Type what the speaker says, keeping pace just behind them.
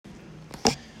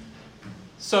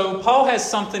So Paul has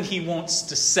something he wants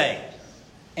to say.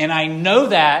 And I know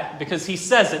that because he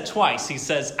says it twice. He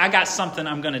says, I got something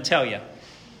I'm going to tell you.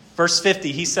 Verse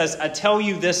 50, he says, I tell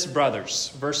you this, brothers.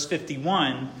 Verse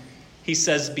 51, he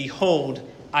says, behold,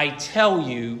 I tell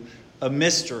you a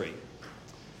mystery.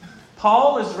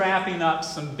 Paul is wrapping up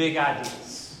some big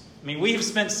ideas. I mean, we have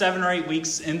spent 7 or 8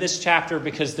 weeks in this chapter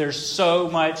because there's so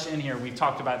much in here. We've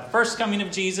talked about the first coming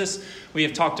of Jesus. We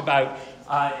have talked about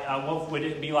what would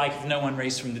it be like if no one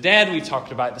raised from the dead. We've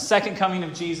talked about the second coming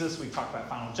of Jesus. We've talked about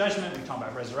final judgment. We've talked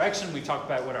about resurrection. We've talked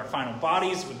about what our final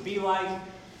bodies would be like.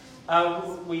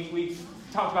 We've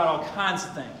talked about all kinds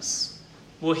of things.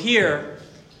 Well, here,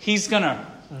 he's going to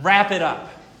wrap it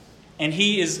up. And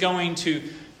he is going to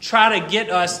try to get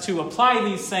us to apply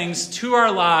these things to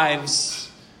our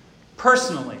lives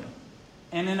personally.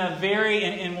 And in a very,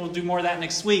 and we'll do more of that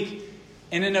next week,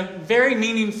 and in a very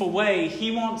meaningful way,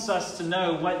 he wants us to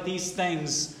know what these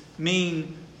things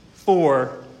mean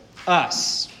for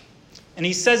us. And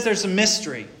he says there's a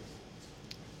mystery.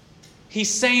 He's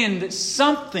saying that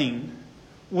something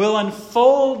will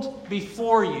unfold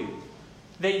before you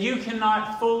that you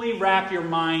cannot fully wrap your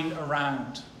mind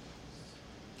around.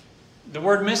 The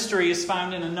word mystery is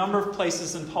found in a number of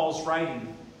places in Paul's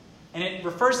writing. And it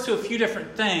refers to a few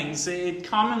different things. It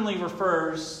commonly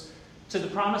refers to the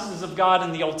promises of God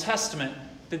in the Old Testament,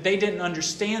 that they didn't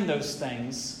understand those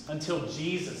things until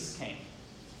Jesus came.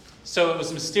 So it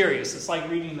was mysterious. It's like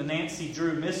reading the Nancy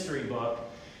Drew mystery book,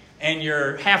 and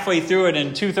you're halfway through it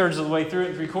and 2/3 of the way through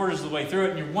it, 3/4 of the way through it,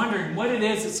 and you're wondering what it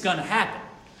is that's going to happen.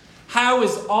 How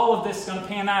is all of this going to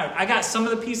pan out? I got some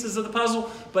of the pieces of the puzzle,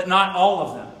 but not all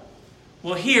of them.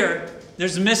 Well, here,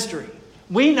 there's a mystery.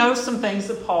 We know some things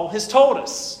that Paul has told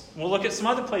us. We'll look at some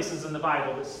other places in the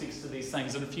Bible that speaks to these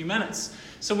things in a few minutes.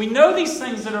 So we know these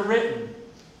things that are written,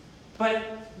 but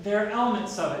there are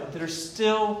elements of it that are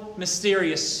still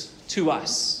mysterious to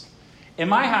us. In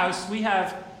my house, we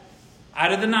have,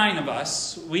 out of the 9 of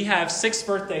us, we have 6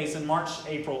 birthdays in March,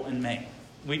 April, and May.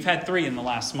 We've had 3 in the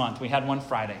last month. We had one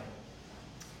Friday.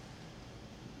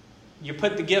 You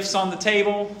put the gifts on the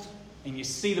table, and you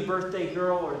see the birthday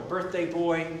girl or the birthday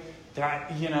boy.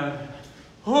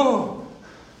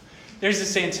 There's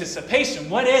this anticipation.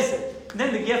 What is it? And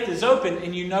then the gift is open,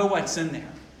 and you know what's in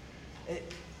there.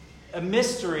 A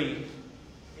mystery.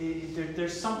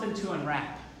 There's something to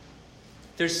unwrap.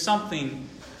 There's something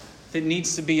that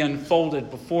needs to be unfolded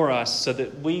before us so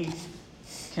that we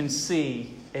can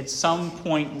see at some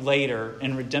point later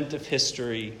in redemptive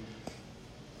history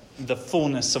the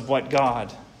fullness of what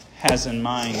God has in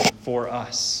mind for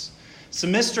us. So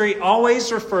mystery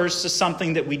always refers to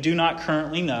something that we do not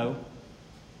currently know.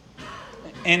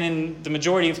 And in the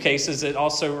majority of cases, it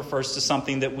also refers to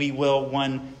something that we will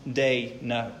one day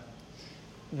know.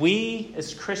 We,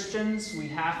 as Christians, we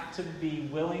have to be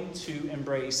willing to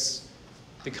embrace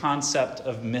the concept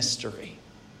of mystery.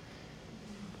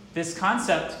 This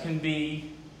concept can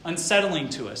be unsettling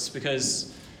to us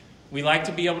because we like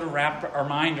to be able to wrap our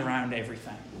mind around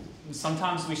everything. And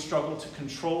sometimes we struggle to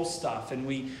control stuff, and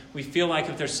we feel like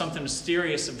if there's something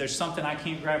mysterious, if there's something I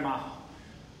can't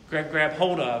grab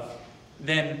hold of,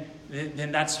 then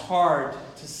that's hard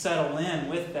to settle in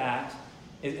with that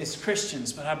as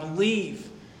Christians. But I believe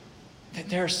that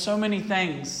there are so many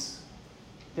things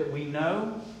that we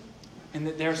know, and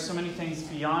that there are so many things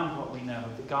beyond what we know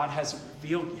that God hasn't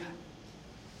revealed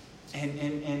yet. And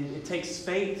it takes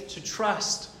faith to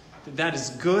trust that that is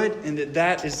good and that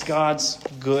that is God's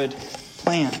good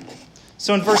plan.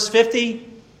 So in verse 50,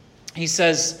 he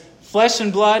says, flesh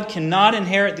and blood cannot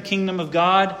inherit the kingdom of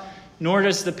God, nor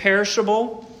does the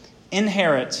perishable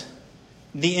inherit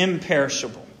the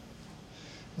imperishable.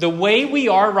 The way we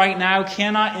are right now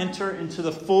cannot enter into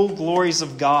the full glories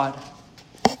of God.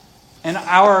 And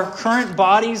our current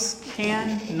bodies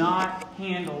cannot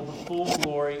handle the full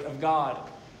glory of God.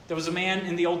 There was a man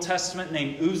in the Old Testament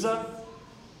named Uzzah.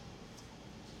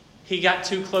 He got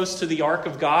too close to the ark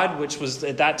of God, which was,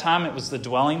 at that time, it was the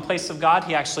dwelling place of God.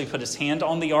 He actually put his hand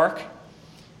on the ark,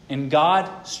 and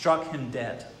God struck him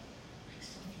dead.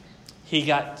 He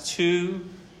got too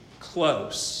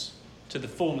close to the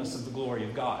fullness of the glory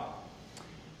of God.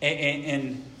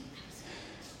 And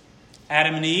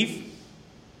Adam and Eve,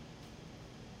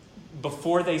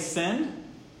 before they sinned,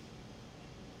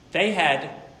 they had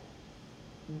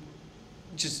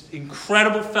just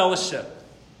incredible fellowship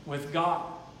with God.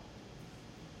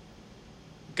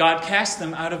 God cast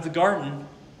them out of the garden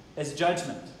as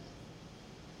judgment.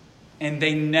 And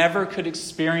they never could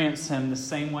experience him the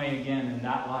same way again in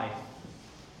that life,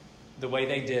 the way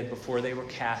they did before they were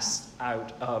cast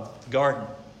out of the garden.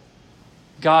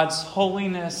 God's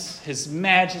holiness, His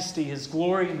majesty, His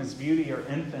glory, and His beauty are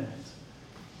infinite.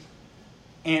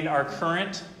 And our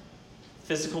current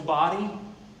physical body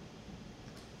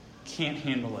can't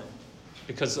handle it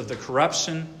because of the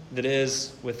corruption that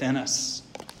is within us.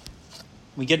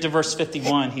 We get to verse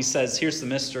 51. He says, here's the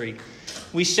mystery.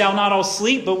 We shall not all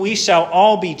sleep, but we shall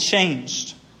all be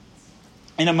changed.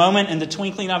 In a moment, in the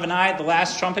twinkling of an eye, at the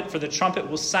last trumpet, for the trumpet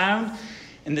will sound,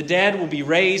 and the dead will be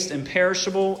raised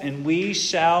imperishable, and we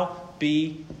shall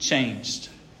be changed.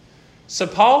 So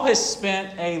Paul has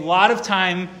spent a lot of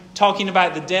time talking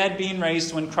about the dead being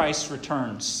raised when Christ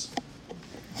returns.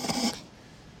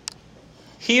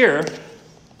 Here,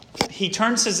 he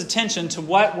turns his attention to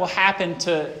what will happen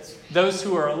to those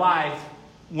who are alive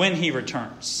when he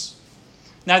returns.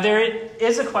 Now, there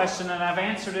is a question, and I've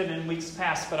answered it in weeks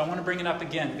past, but I want to bring it up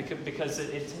again because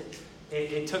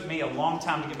it took me a long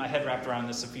time to get my head wrapped around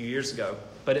this a few years ago.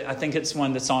 But I think it's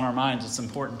one that's on our minds. It's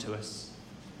important to us.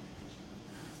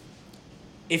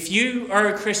 If you are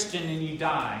a Christian and you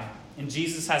die and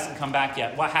Jesus hasn't come back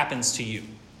yet, what happens to you?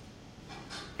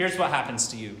 Here's what happens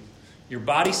to you. Your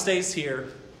body stays here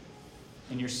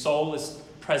and your soul is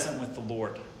present with the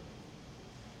Lord.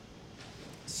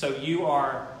 So you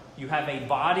have a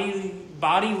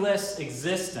bodiless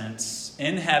existence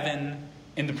in heaven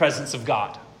in the presence of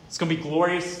God. It's going to be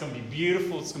glorious. It's going to be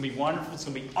beautiful. It's going to be wonderful. It's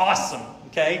going to be awesome.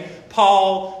 Okay?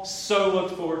 Paul so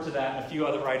looked forward to that in a few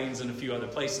other writings in a few other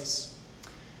places.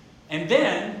 And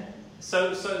then,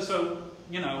 so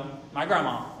my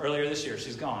grandma earlier this year,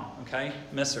 she's gone. Okay?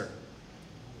 Miss her.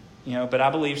 But I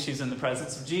believe she's in the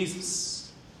presence of Jesus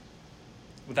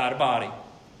without a body.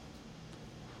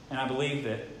 And I believe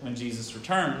that when Jesus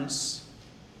returns,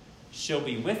 she'll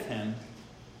be with him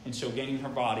and she'll gain her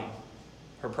body,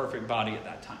 her perfect body at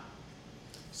that time.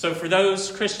 So for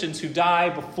those Christians who die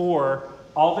before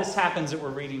all this happens that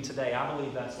we're reading today, I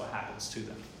believe that's what happens to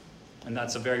them. And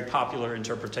that's a very popular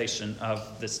interpretation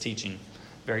of this teaching.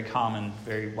 Very common,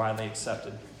 very widely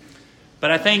accepted.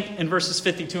 But I think in verses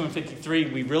 52 and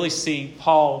 53, we really see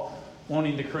Paul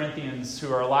wanting the Corinthians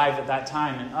who are alive at that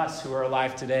time and us who are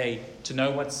alive today to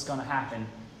know what's going to happen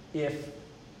if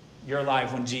you're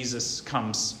alive when Jesus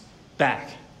comes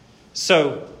back.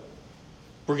 So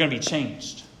we're going to be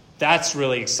changed. That's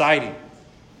really exciting.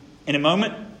 In a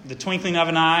moment, the twinkling of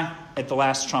an eye at the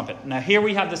last trumpet. Now here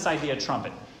we have this idea of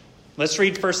trumpet. Let's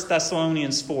read 1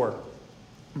 Thessalonians 4,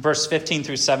 verse 15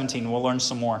 through 17. We'll learn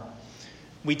some more.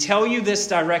 We tell you this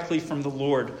directly from the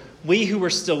Lord. We who are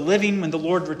still living when the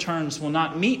Lord returns will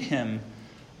not meet him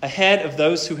ahead of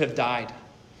those who have died.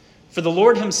 For the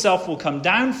Lord himself will come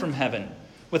down from heaven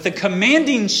with a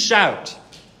commanding shout.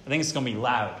 I think it's going to be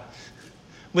loud.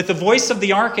 With the voice of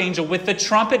the archangel, with the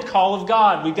trumpet call of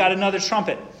God. We've got another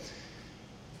trumpet.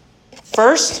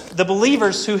 First, the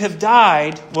believers who have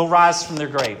died will rise from their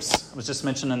graves. I was just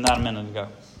mentioning that a minute ago.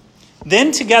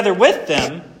 Then together with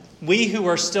them, we who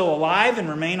are still alive and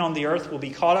remain on the earth will be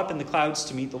caught up in the clouds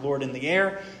to meet the Lord in the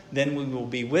air. Then we will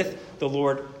be with the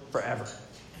Lord forever.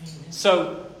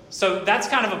 So that's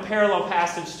kind of a parallel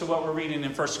passage to what we're reading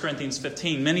in 1 Corinthians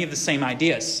 15. Many of the same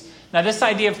ideas. Now this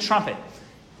idea of trumpet.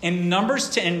 In Numbers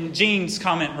 10, Gene's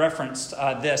comment referenced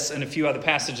this and a few other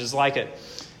passages like it.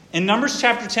 In Numbers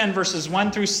chapter 10, verses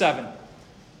 1 through 7,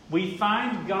 we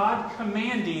find God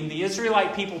commanding the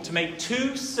Israelite people to make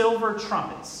 2 silver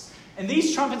trumpets. And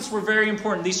these trumpets were very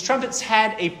important. These trumpets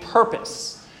had a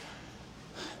purpose.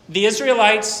 The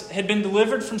Israelites had been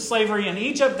delivered from slavery in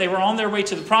Egypt. They were on their way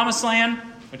to the Promised Land,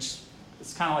 which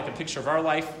is kind of like a picture of our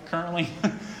life currently.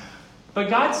 But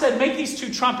God said, make these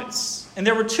 2 trumpets. And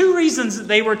there were 2 reasons that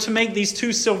they were to make these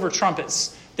 2 silver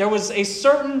trumpets. There was a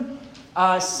certain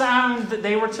sound that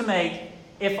they were to make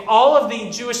if all of the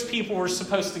Jewish people were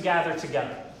supposed to gather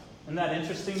together. Isn't that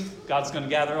interesting? God's going to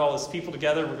gather all his people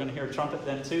together. We're going to hear a trumpet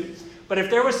then too. But if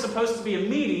there was supposed to be a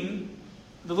meeting,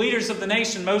 the leaders of the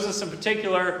nation, Moses in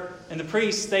particular, and the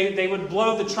priests, they would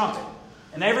blow the trumpet.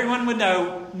 And everyone would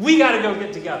know, we got to go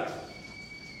get together.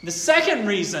 The second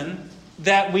reason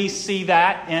that we see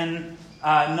that in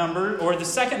Numbers, or the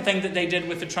second thing that they did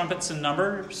with the trumpets in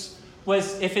Numbers,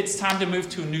 was if it's time to move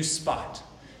to a new spot.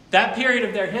 That period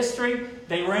of their history,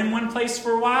 they were in one place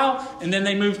for a while, and then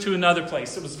they moved to another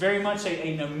place. It was very much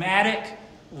a nomadic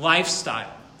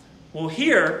lifestyle. Well,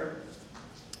 here,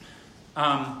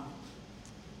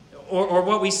 or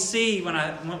what we see when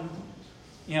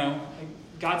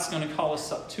God's going to call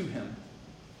us up to him.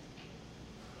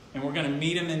 And we're going to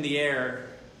meet him in the air,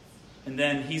 and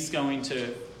then he's going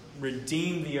to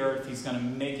redeem the earth. He's going to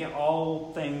make it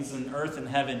all things in earth and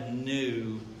heaven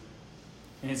new.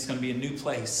 And it's going to be a new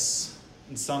place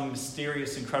in some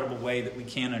mysterious, incredible way that we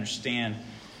can't understand.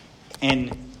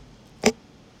 And,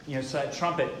 so that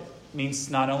trumpet means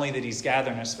not only that he's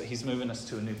gathering us, but he's moving us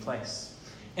to a new place.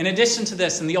 In addition to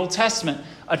this, in the Old Testament,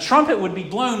 a trumpet would be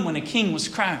blown when a king was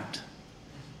crowned.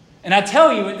 And I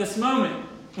tell you, at this moment,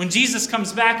 when Jesus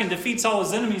comes back and defeats all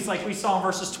his enemies, like we saw in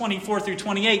verses 24 through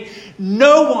 28,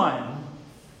 no one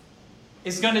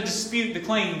is going to dispute the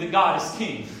claim that God is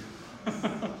king.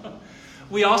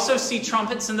 We also see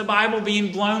trumpets in the Bible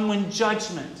being blown when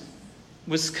judgment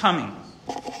was coming.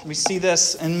 We see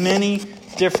this in many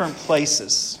different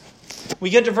places. We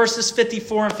get to verses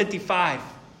 54 and 55.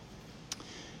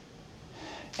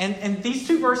 And these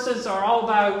two verses are all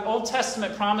about Old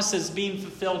Testament promises being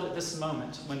fulfilled at this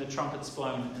moment when the trumpet's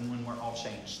blown and when we're all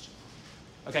changed.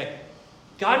 Okay,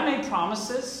 God made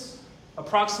promises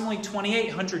approximately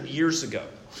 2,800 years ago.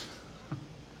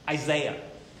 Isaiah,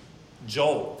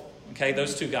 Joel, okay,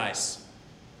 those two guys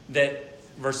that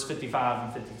verse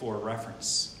 55 and 54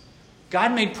 reference.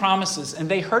 God made promises, and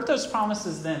they heard those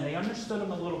promises then. They understood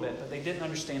them a little bit, but they didn't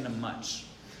understand them much.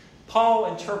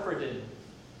 Paul interpreted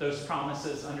those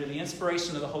promises under the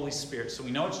inspiration of the Holy Spirit. So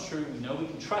we know it's true. We know we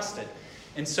can trust it.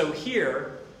 And so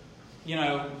here,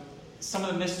 some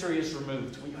of the mystery is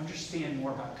removed. We understand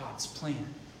more about God's plan.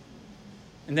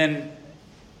 And then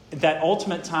at that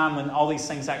ultimate time when all these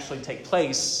things actually take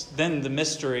place, then the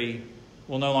mystery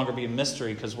will no longer be a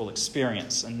mystery because we'll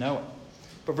experience and know it.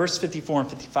 But verse 54 and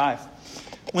 55.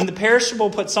 When the perishable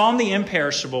puts on the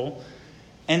imperishable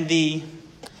and the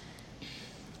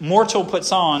mortal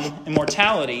puts on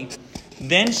immortality,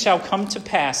 then shall come to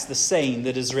pass the saying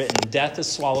that is written, death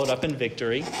is swallowed up in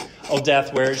victory. O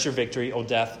death, where is your victory? O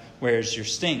death, where is your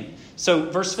sting?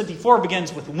 So verse 54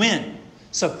 begins with when.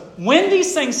 So when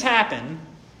these things happen,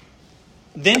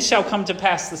 then shall come to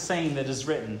pass the saying that is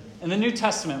written. In the New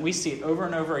Testament, we see it over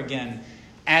and over again,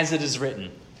 as it is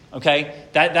written. Okay?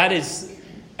 That is,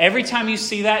 every time you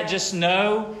see that, just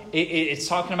know it's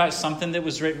talking about something that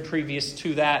was written previous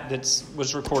to that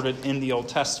was recorded in the Old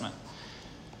Testament.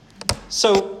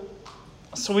 So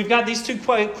we've got these two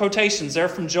quotations. They're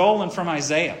from Joel and from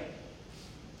Isaiah.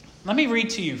 Let me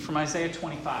read to you from Isaiah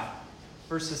 25,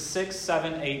 verses 6,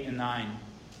 7, 8, and 9.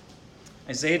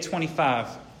 Isaiah 25,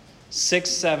 6,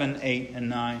 7, 8, and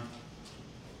 9.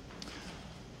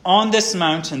 On this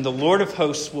mountain, the Lord of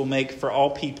hosts will make for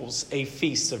all peoples a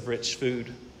feast of rich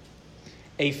food,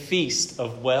 a feast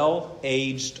of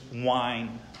well-aged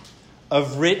wine,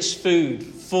 of rich food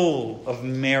full of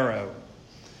marrow,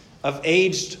 of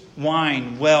aged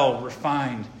wine well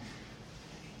refined.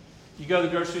 You go to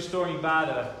the grocery store and you buy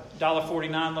the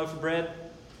 $1.49 loaf of bread.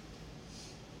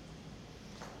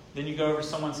 Then you go over to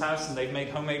someone's house and they've made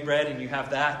homemade bread and you have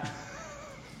that.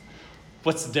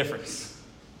 What's the difference?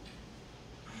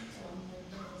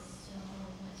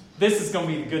 This is going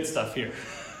to be the good stuff here.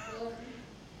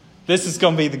 This is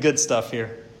going to be the good stuff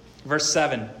here. Verse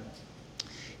 7.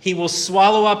 He will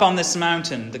swallow up on this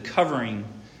mountain the covering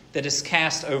that is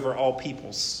cast over all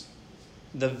peoples,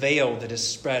 the veil that is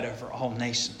spread over all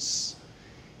nations.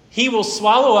 He will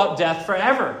swallow up death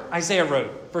forever, Isaiah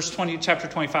wrote, chapter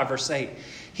 25, verse 8.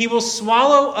 He will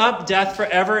swallow up death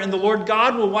forever, and the Lord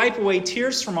God will wipe away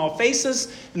tears from all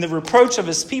faces, and the reproach of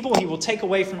his people he will take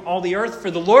away from all the earth, for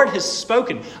the Lord has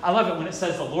spoken. I love it when it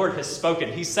says the Lord has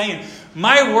spoken. He's saying,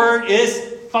 my word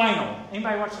is final.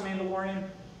 Anybody watch The Mandalorian?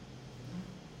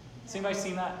 Has anybody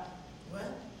seen that? What?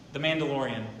 The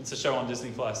Mandalorian. It's a show on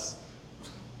Disney+. All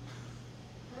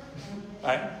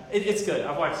right? It's good.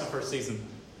 I've watched the first season.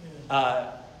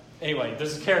 Anyway,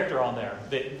 there's a character on there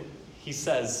that he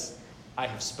says, I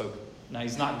have spoken. Now,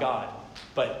 he's not God,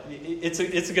 but it's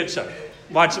a good show.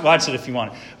 Watch it if you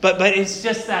want it. But it's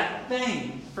just that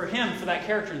thing for him, for that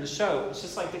character in the show. It's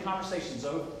just like the conversation's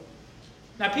over.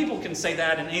 Now, people can say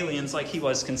that, and aliens like he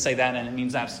was can say that, and it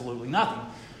means absolutely nothing.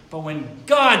 But when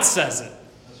God says it,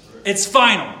 it's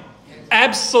final.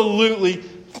 Absolutely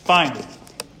final.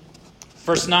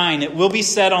 Verse 9, it will be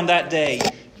said on that day,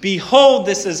 behold,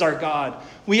 this is our God.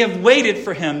 We have waited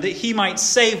for him that he might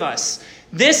save us.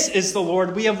 This is the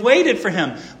Lord. We have waited for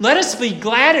him. Let us be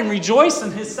glad and rejoice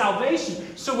in his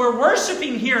salvation. So we're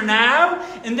worshiping here now.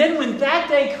 And then when that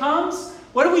day comes,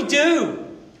 what do?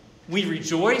 We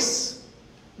rejoice.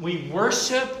 We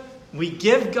worship. We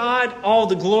give God all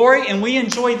the glory. And we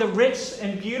enjoy the rich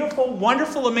and beautiful,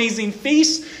 wonderful, amazing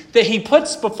feast that he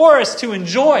puts before us to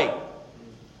enjoy.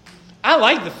 I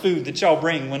like the food that y'all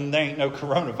bring when there ain't no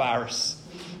coronavirus.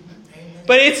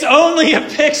 But it's only a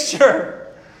picture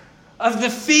of the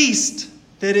feast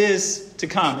that is to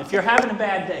come. If you're having a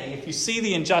bad day, if you see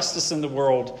the injustice in the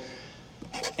world,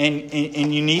 and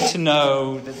you need to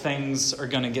know that things are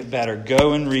going to get better,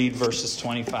 go and read verses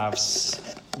 25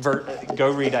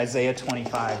 Go read Isaiah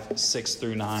 25, 6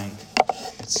 through 9.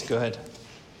 It's good.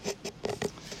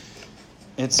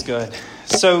 It's good.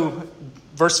 So,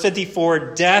 verse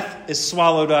 54, death is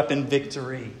swallowed up in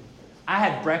victory. I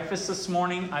had breakfast this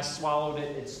morning. I swallowed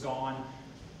it. It's gone.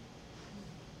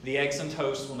 The eggs and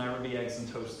toast will never be eggs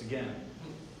and toast again.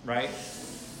 Right?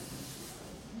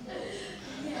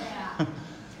 Yeah.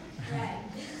 Right.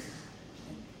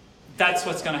 That's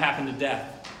what's going to happen to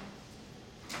death.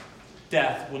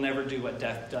 Death will never do what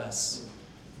death does.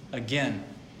 Again,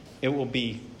 it will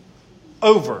be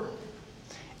over.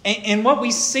 And what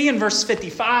we see in verse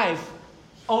 55,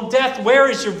 "O death, where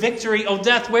is your victory? O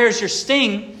death, where is your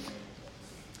sting?"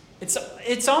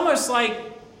 It's almost like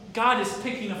God is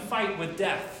picking a fight with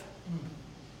death.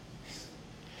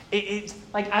 It's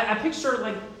like I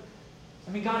picture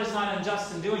God is not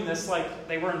unjust in doing this like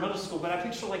they were in middle school, but I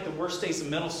picture like the worst days of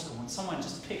middle school when someone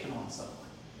just picking on someone.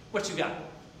 What you got?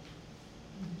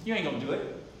 You ain't going to do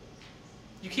it.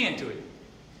 You can't do it.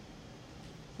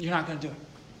 You're not going to do it.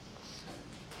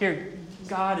 Here,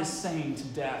 God is saying to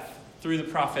death through the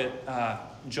prophet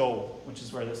Joel, which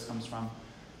is where this comes from.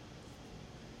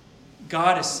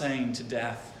 God is saying to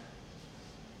death,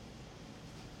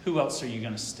 who else are you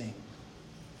going to sting?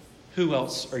 Who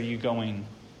else are you going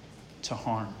to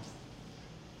harm?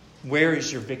 Where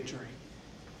is your victory?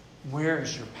 Where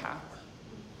is your power?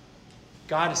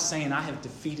 God is saying, I have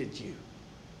defeated you.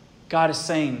 God is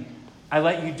saying, I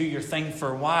let you do your thing for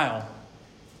a while,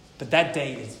 but that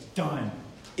day is done.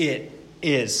 It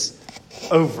is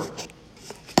over.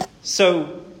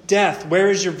 So, death, where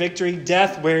is your victory?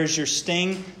 Death, where is your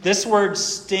sting? This word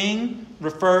sting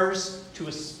refers to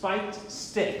a spiked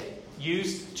stick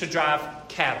used to drive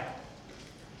cattle.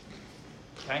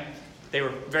 Okay? They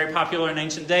were very popular in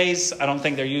ancient days. I don't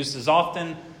think they're used as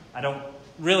often. I don't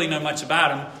really know much about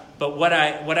them. But what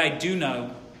I do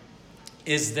know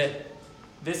is that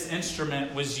this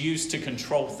instrument was used to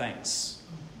control things.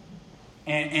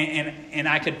 And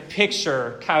I could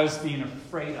picture cows being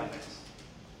afraid of it.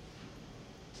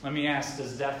 Let me ask,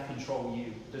 does death control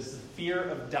you? Does the fear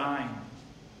of dying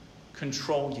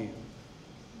control you?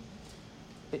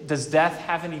 Does death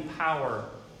have any power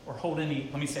or hold any,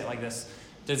 let me say it like this,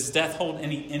 does death hold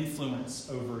any influence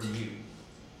over you?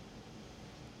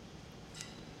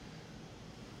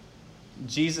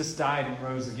 Jesus died and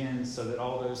rose again so that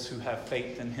all those who have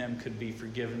faith in him could be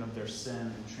forgiven of their sin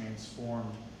and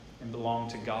transformed and belong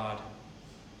to God.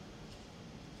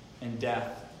 And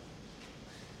death,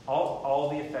 all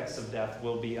the effects of death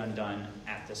will be undone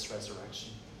at this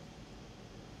resurrection.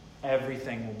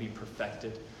 Everything will be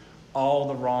perfected. All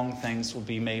the wrong things will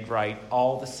be made right.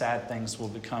 All the sad things will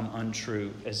become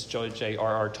untrue, as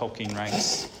J.R.R. Tolkien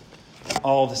writes.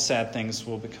 All the sad things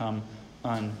will become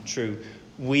untrue.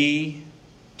 We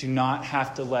do not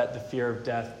have to let the fear of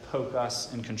death poke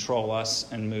us and control us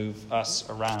and move us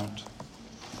around.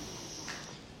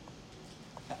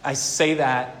 I say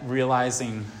that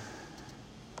realizing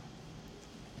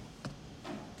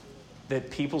that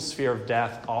people's fear of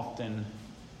death often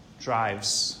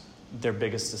drives their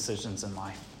biggest decisions in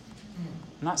life.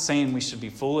 I'm not saying we should be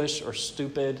foolish or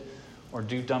stupid or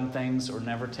do dumb things or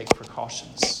never take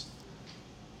precautions.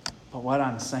 But what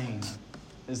I'm saying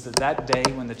is that day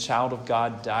when the child of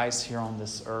God dies here on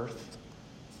this earth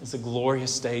is a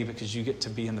glorious day because you get to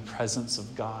be in the presence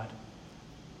of God.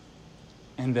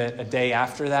 And that a day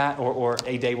after that, or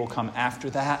a day will come after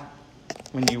that,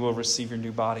 when you will receive your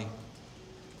new body.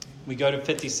 We go to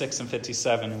 56 and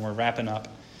 57 and we're wrapping up.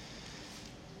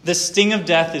 The sting of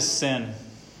death is sin,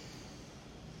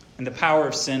 and the power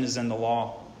of sin is in the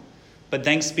law. But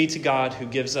thanks be to God who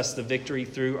gives us the victory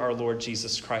through our Lord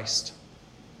Jesus Christ.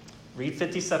 Read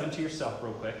 57 to yourself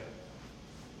real quick.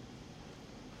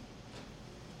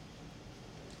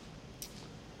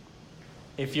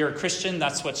 If you're a Christian,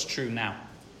 that's what's true now.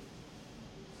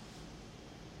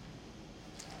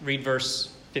 Read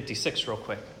verse 56 real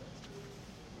quick.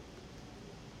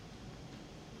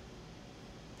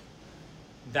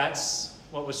 That's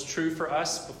what was true for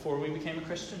us before we became a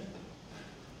Christian.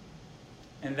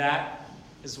 And that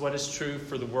is what is true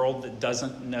for the world that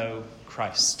doesn't know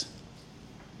Christ.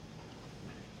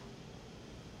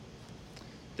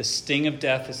 The sting of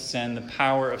death is sin. The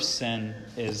power of sin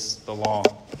is the law.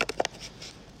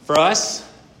 For us,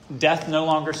 death no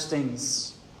longer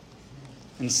stings,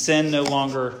 and sin no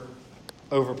longer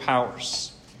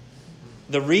overpowers.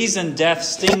 The reason death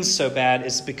stings so bad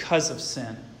is because of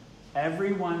sin.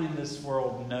 Everyone in this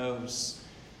world knows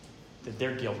that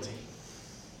they're guilty.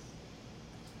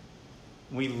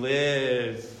 We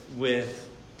live with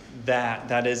that.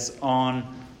 That is on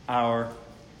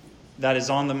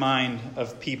the mind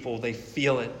of people. They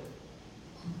feel it.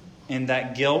 And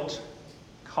that guilt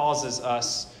causes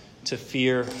us to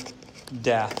fear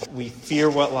death. We fear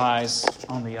what lies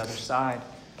on the other side.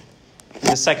 In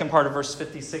the second part of verse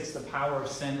 56, the power of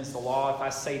sin is the law. If I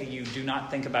say to you, do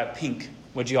not think about pink,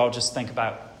 would you all just think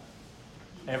about?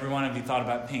 Every one of you thought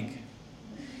about pink.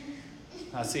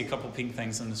 I see a couple pink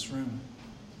things in this room.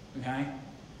 Okay?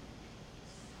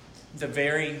 The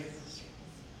very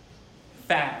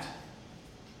fact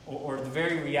or the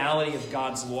very reality of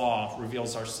God's law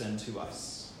reveals our sin to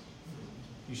us.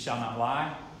 You shall not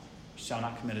lie. You shall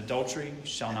not commit adultery. You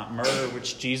shall not murder,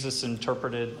 which Jesus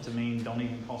interpreted to mean don't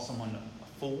even call someone a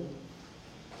fool.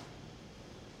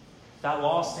 That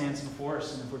law stands before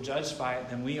us, and if we're judged by it,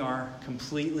 then we are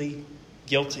completely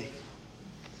guilty.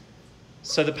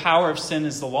 So the power of sin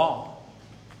is the law.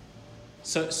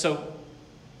 So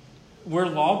we're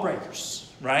lawbreakers,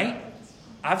 right?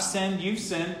 I've sinned, you've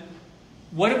sinned.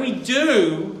 What do we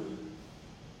do?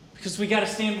 Because we got to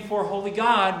stand before a holy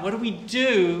God. What do we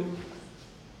do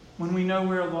when we know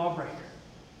we're a lawbreaker?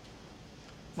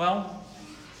 Well,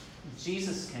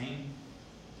 Jesus came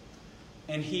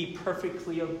and he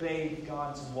perfectly obeyed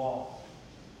God's law.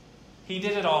 He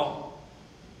did it all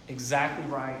exactly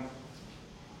right.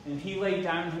 And he laid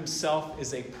down himself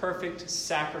as a perfect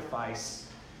sacrifice.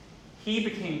 He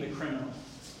became the criminal.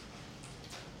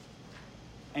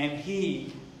 And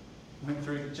he went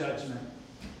through the judgment.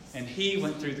 And he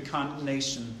went through the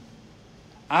condemnation.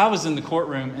 I was in the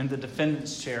courtroom in the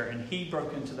defendant's chair, and he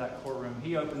broke into that courtroom.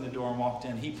 He opened the door and walked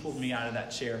in. He pulled me out of that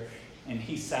chair, and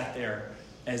he sat there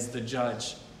as the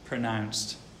judge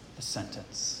pronounced the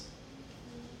sentence.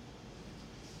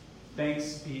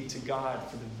 Thanks be to God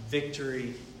for the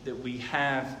victory that we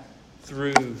have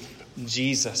through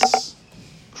Jesus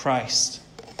Christ.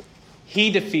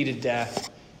 He defeated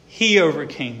death. He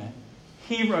overcame it.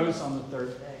 He rose on the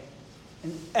third day.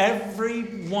 And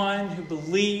everyone who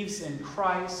believes in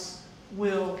Christ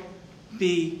will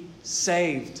be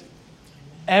saved.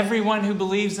 Everyone who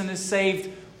believes and is saved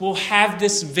will have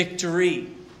this victory.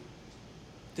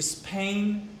 This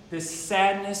pain, this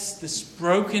sadness, this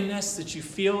brokenness that you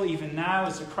feel even now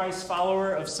as a Christ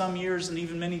follower of some years and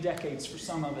even many decades for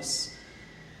some of us.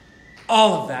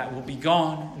 All of that will be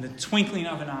gone in the twinkling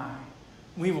of an eye.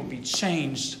 We will be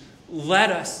changed.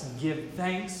 Let us give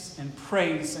thanks and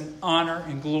praise and honor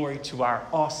and glory to our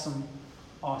awesome,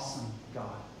 awesome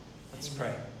God. Let's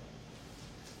pray.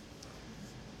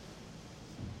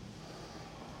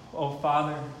 Oh,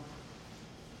 Father,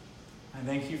 I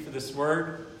thank you for this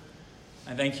word.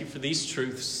 I thank you for these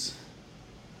truths.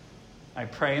 I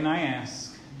pray and I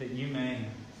ask that you may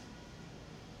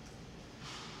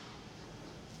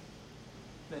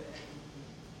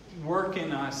work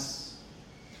in us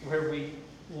where we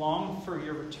long for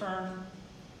your return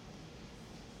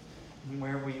and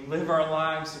where we live our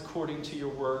lives according to your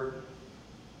word.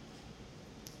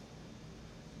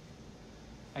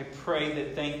 I pray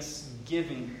that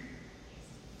thanksgiving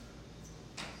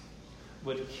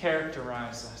would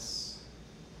characterize us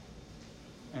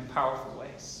in powerful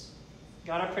ways.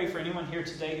 God, I pray for anyone here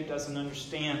today who doesn't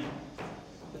understand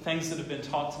the things that have been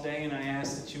taught today, and I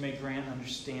ask that you may grant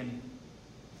understanding.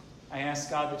 I ask,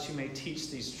 God, that you may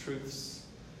teach these truths.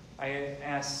 I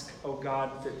ask, oh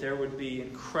God, that there would be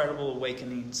incredible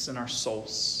awakenings in our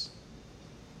souls.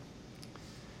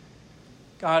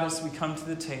 God, as we come to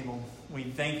the table, we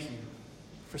thank you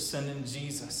for sending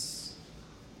Jesus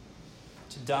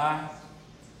to die,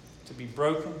 to be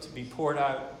broken, to be poured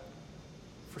out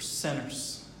for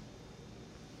sinners.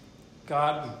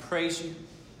 God, we praise you,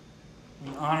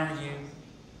 we honor you,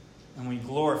 and we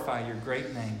glorify your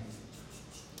great name.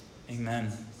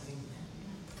 Amen.